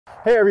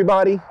Hey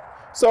everybody.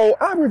 So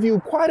I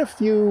reviewed quite a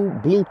few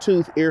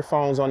Bluetooth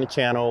earphones on the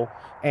channel,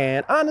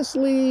 and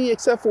honestly,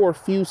 except for a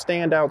few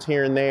standouts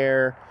here and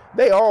there,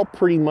 they all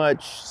pretty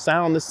much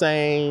sound the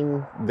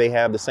same. They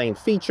have the same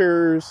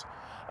features,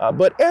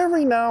 but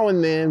every now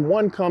and then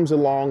one comes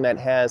along that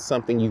has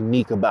something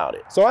unique about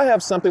it. So I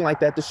have something like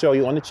that to show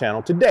you on the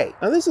channel today.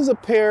 Now this is a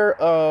pair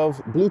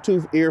of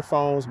Bluetooth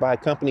earphones by a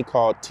company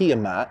called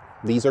Tiamat.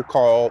 These are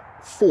called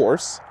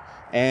Force.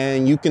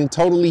 And you can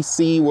totally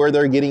see where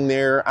they're getting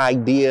their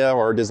idea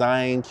or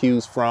design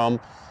cues from.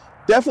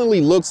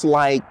 Definitely looks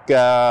like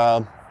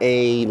a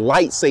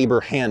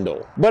lightsaber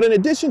handle. But in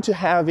addition to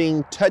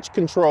having touch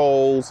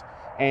controls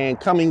and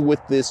coming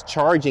with this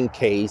charging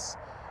case,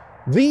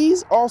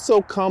 these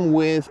also come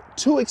with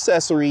two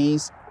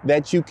accessories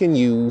that you can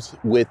use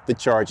with the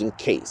charging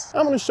case.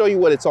 I'm going to show you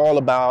what it's all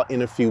about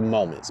in a few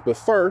moments. But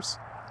first,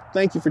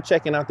 thank you for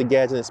checking out the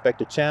Gadget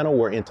Inspector channel.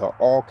 We're into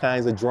all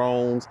kinds of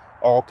drones,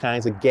 all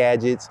kinds of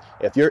gadgets.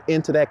 If you're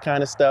into that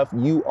kind of stuff,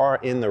 you are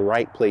in the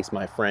right place,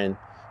 my friend.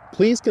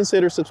 Please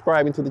consider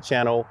subscribing to the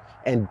channel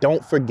and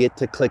don't forget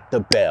to click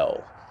the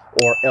bell,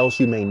 or else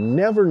you may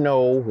never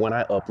know when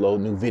I upload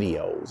new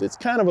videos. It's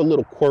kind of a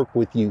little quirk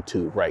with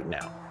YouTube right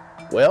now.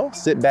 Well,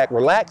 sit back,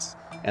 relax,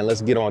 and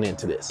let's get on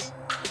into this.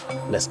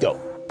 Let's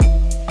go.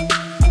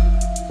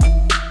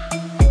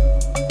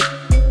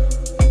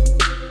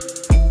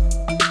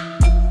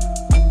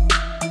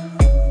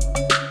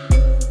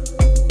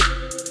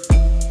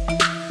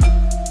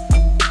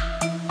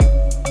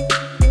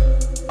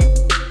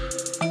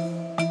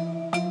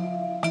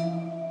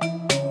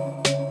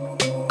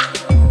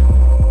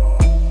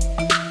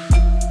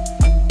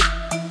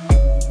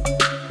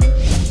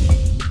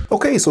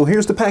 Okay, so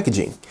here's the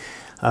packaging.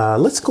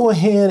 Let's go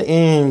ahead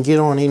and get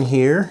on in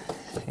here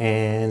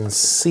and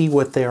see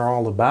what they're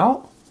all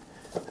about.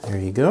 There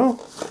you go.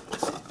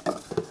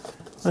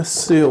 Let's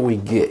see what we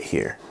get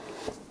here.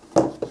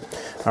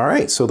 All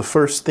right, so the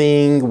first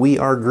thing we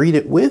are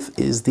greeted with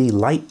is the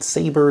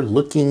lightsaber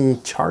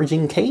looking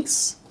charging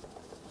case.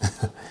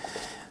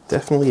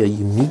 Definitely a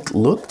unique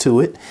look to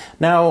it.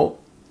 Now,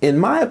 in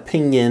my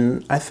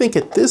opinion, I think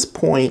at this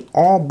point,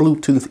 all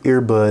Bluetooth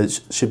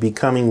earbuds should be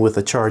coming with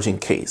a charging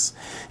case.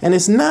 And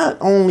it's not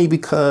only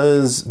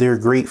because they're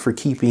great for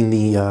keeping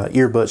the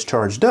earbuds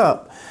charged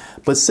up,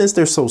 but since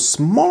they're so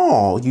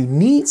small, you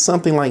need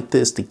something like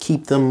this to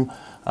keep them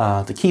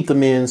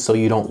in so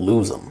you don't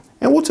lose them.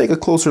 And we'll take a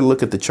closer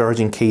look at the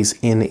charging case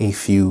in a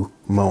few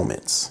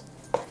moments.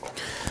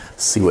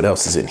 Let's see what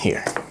else is in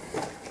here.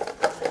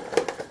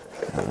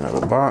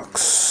 Another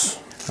box.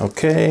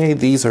 Okay,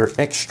 these are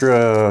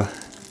extra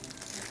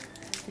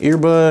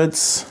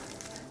earbuds,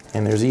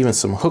 and there's even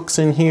some hooks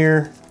in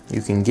here.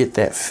 You can get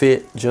that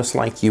fit just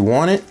like you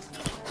want it.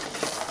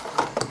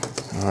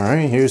 All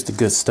right, here's the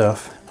good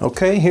stuff.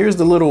 Okay, here's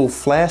the little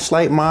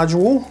flashlight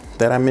module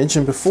that I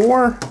mentioned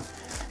before.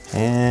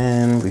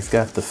 And we've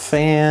got the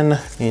fan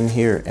in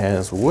here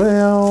as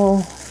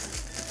well.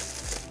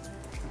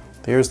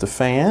 There's the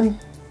fan.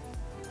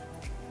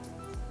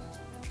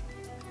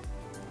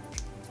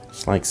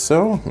 Like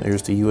so.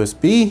 There's the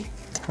USB.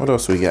 What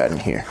else we got in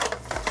here?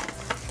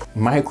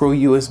 Micro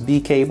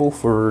USB cable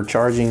for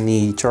charging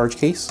the charge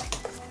case.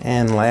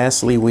 And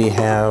lastly, we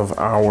have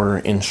our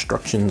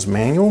instructions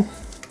manual.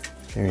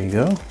 There you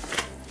go.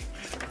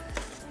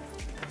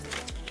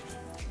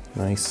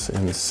 Nice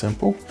and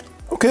simple.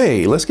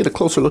 Okay, let's get a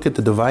closer look at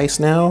the device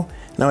now.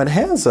 Now it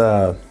has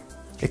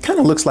it kind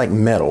of looks like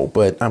metal,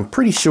 but I'm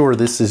pretty sure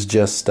this is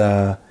just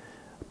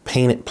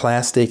painted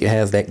plastic. It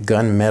has that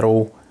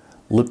gunmetal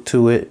look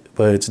to it,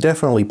 but it's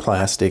definitely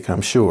plastic,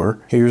 I'm sure.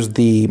 Here's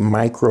the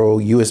micro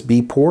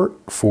USB port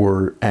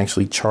for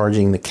actually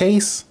charging the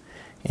case.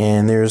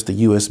 And there's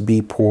the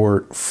USB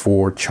port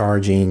for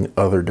charging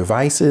other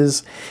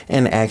devices,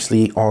 and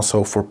actually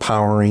also for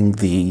powering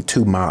the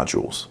two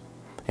modules.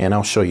 And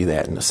I'll show you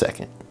that in a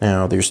second.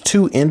 Now there's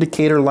two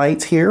indicator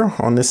lights here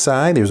on this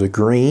side. There's a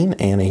green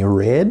and a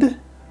red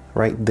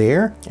right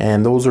there,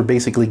 and those are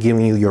basically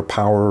giving you your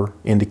power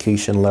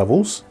indication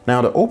levels.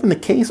 Now to open the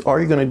case, all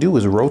you're going to do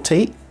is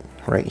rotate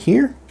right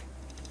here.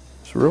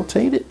 Just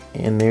rotate it,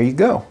 and there you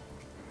go.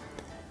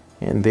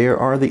 And there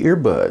are the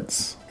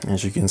earbuds.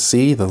 As you can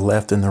see, the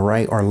left and the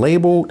right are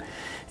labeled,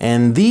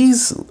 and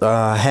these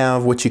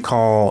have what you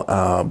call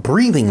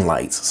breathing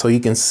lights, so you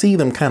can see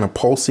them kind of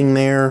pulsing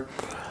there.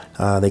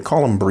 They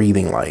call them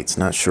breathing lights,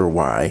 not sure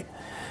why.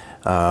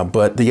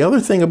 But the other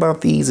thing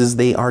about these is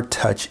they are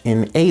touch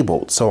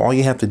enabled. So all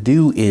you have to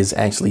do is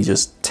actually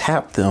just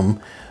tap them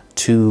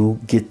to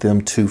get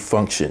them to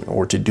function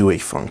or to do a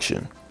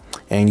function.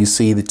 And you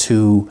see the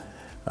two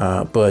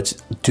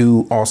buds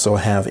do also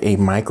have a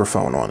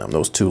microphone on them,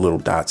 those two little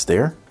dots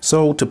there.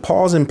 So to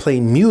pause and play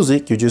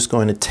music, you're just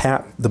going to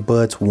tap the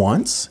buds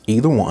once,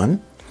 either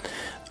one.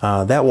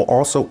 That will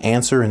also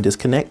answer and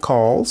disconnect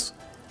calls.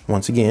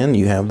 Once again,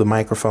 you have the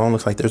microphone.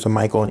 Looks like there's a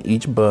mic on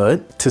each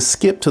bud. To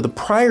skip to the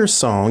prior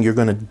song, you're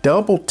going to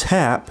double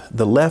tap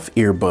the left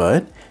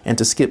earbud. And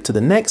to skip to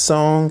the next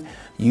song,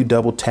 you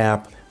double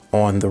tap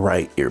on the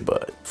right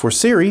earbud. For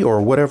Siri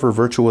or whatever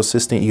virtual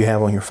assistant you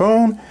have on your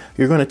phone,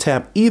 you're going to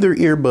tap either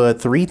earbud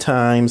 3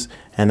 times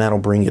and that'll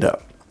bring it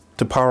up.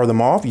 To power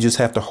them off, you just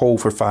have to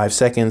hold for 5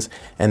 seconds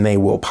and they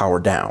will power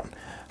down.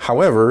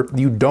 However,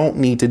 you don't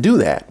need to do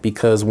that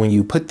because when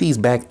you put these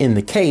back in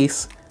the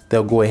case,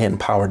 they'll go ahead and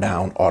power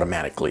down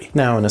automatically.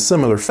 Now, in a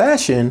similar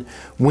fashion,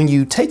 when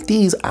you take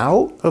these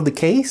out of the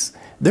case,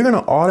 they're going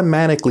to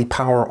automatically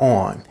power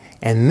on.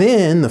 And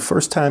then the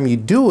first time you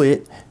do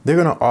it, they're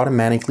going to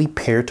automatically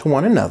pair to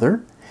one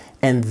another.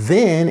 And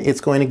then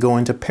it's going to go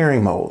into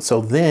pairing mode.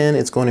 So then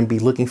it's going to be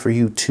looking for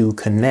you to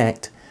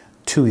connect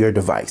to your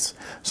device.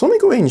 So let me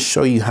go ahead and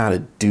show you how to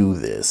do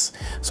this.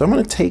 So I'm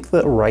going to take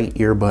the right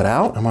earbud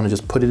out. I'm going to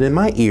just put it in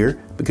my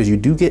ear because you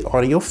do get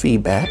audio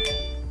feedback.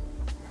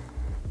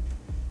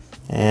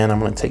 And I'm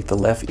going to take the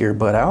left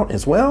earbud out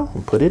as well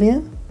and put it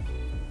in.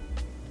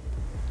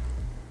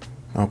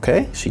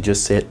 Okay, she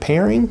just said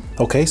pairing.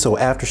 Okay, so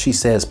after she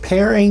says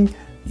pairing,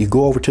 you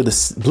go over to the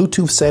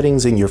Bluetooth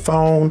settings in your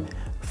phone,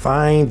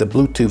 find the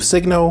Bluetooth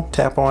signal,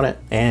 tap on it,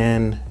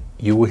 and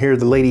you will hear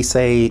the lady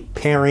say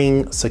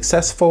pairing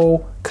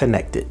successful,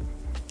 connected.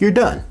 You're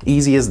done.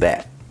 Easy as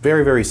that.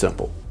 Very, very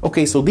simple.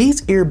 Okay, so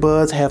these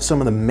earbuds have some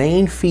of the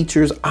main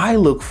features I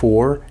look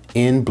for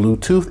in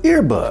Bluetooth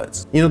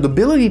earbuds. You know, the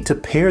ability to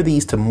pair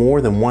these to more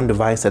than one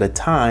device at a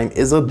time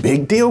is a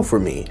big deal for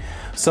me.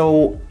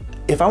 So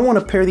if I want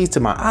to pair these to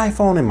my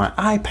iPhone and my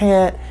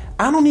iPad,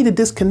 I don't need to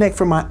disconnect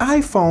from my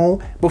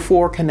iPhone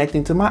before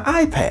connecting to my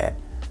iPad.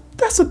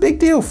 That's a big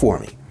deal for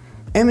me.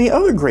 And the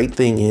other great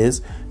thing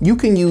is you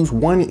can use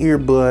one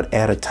earbud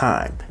at a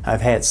time.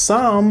 I've had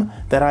some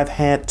that I've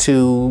had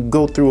to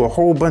go through a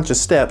whole bunch of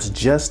steps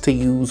just to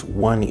use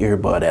one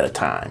earbud at a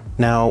time.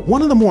 Now,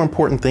 one of the more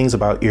important things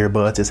about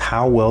earbuds is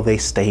how well they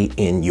stay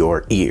in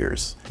your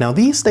ears. Now,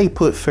 these stay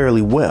put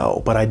fairly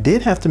well, but I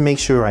did have to make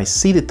sure I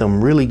seated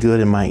them really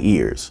good in my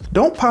ears.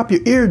 Don't pop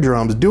your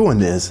eardrums doing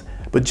this,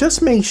 but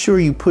just make sure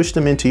you push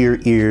them into your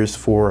ears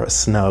for a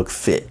snug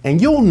fit.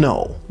 And you'll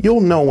know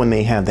when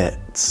they have that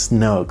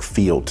snug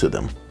feel to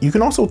them. You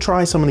can also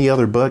try some of the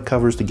other bud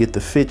covers to get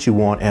the fit you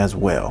want as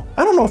well.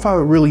 I don't know if I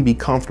would really be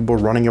comfortable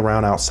running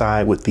around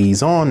outside with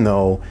these on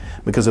though,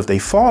 because if they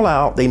fall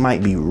out, they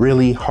might be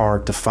really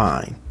hard to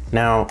find.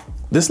 Now,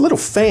 this little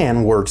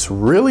fan works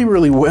really,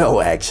 really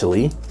well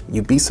actually.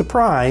 You'd be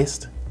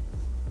surprised.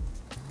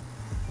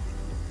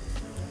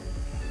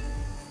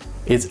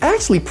 It's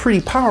actually pretty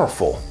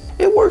powerful.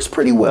 It works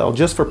pretty well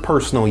just for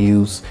personal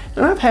use.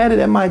 And I've had it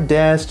at my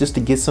desk just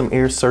to get some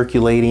air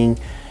circulating.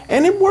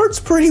 And it works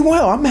pretty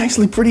well. I'm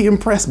actually pretty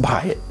impressed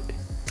by it.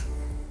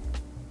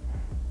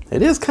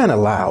 It is kind of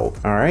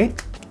loud, all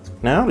right?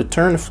 Now to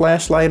turn the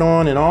flashlight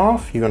on and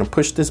off, you're gonna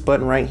push this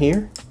button right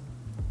here.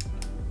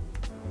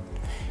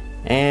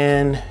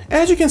 And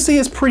as you can see,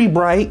 it's pretty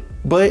bright,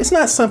 but it's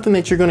not something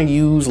that you're gonna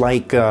use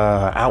like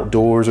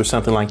outdoors or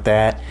something like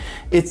that.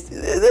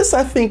 This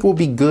I think will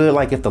be good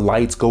like if the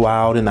lights go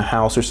out in the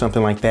house or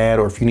something like that,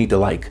 or if you need to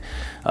like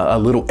a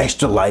little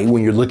extra light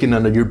when you're looking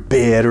under your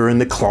bed or in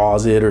the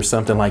closet or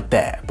something like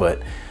that.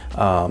 But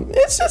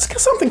it's just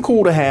something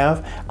cool to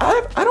have.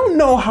 I don't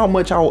know how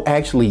much I'll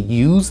actually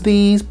use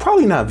these,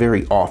 probably not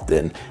very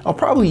often. I'll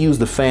probably use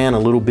the fan a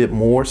little bit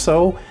more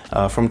so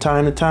from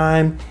time to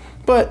time.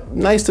 But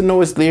nice to know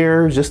it's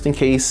there just in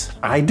case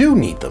I do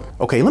need them.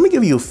 Okay, let me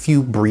give you a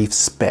few brief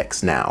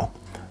specs now.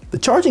 The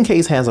charging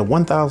case has a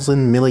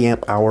 1000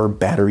 milliamp hour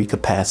battery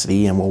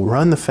capacity and will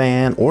run the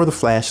fan or the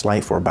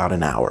flashlight for about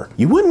an hour.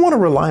 You wouldn't want to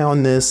rely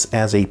on this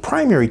as a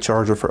primary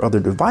charger for other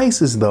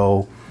devices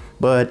though,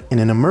 but in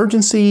an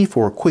emergency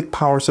for a quick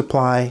power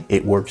supply,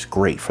 it works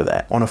great for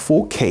that. On a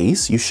full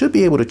case, you should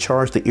be able to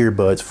charge the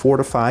earbuds 4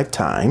 to 5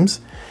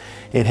 times.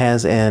 It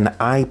has an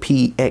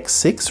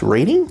IPX6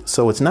 rating,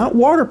 so it's not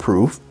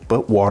waterproof,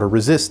 but water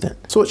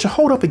resistant. So it should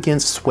hold up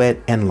against sweat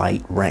and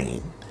light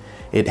rain.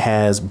 It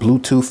has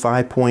Bluetooth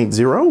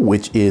 5.0,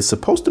 which is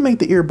supposed to make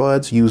the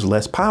earbuds use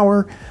less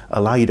power,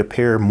 allow you to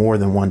pair more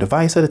than one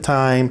device at a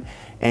time,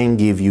 and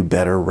give you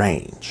better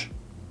range.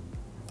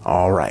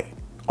 All right,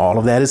 all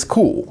of that is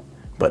cool,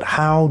 but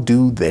how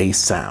do they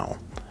sound?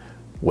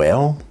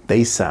 Well,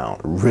 they sound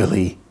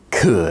really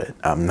good.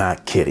 I'm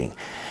not kidding.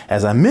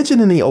 As I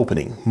mentioned in the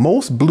opening,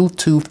 most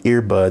Bluetooth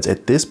earbuds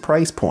at this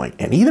price point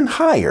and even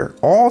higher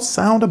all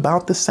sound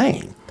about the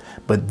same.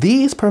 But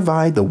these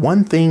provide the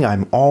one thing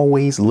I'm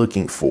always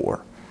looking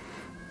for: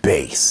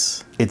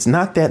 bass. It's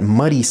not that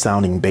muddy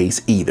sounding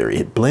bass either.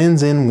 It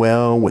blends in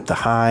well with the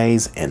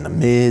highs and the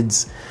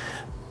mids.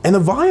 And the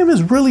volume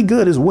is really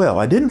good as well.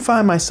 I didn't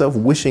find myself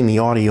wishing the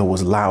audio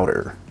was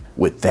louder.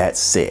 With that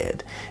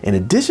said, in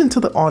addition to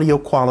the audio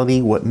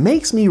quality, what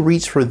makes me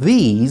reach for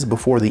these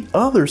before the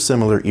other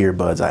similar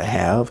earbuds I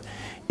have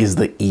is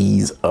the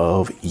ease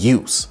of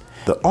use.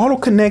 The auto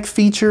connect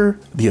feature,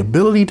 the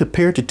ability to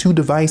pair to 2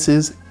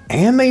 devices,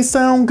 and they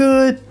sound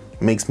good,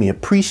 makes me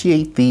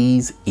appreciate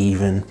these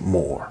even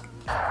more.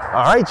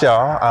 All right,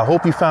 y'all, I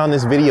hope you found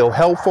this video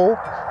helpful.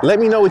 Let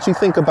me know what you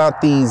think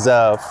about these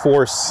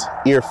Force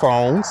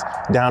earphones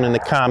down in the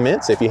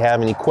comments. If you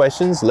have any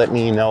questions, let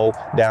me know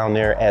down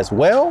there as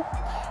well.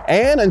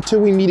 And until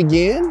we meet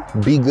again,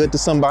 be good to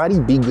somebody,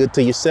 be good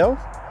to yourself,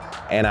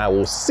 and I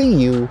will see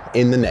you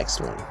in the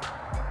next one.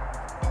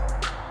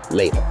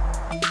 Later.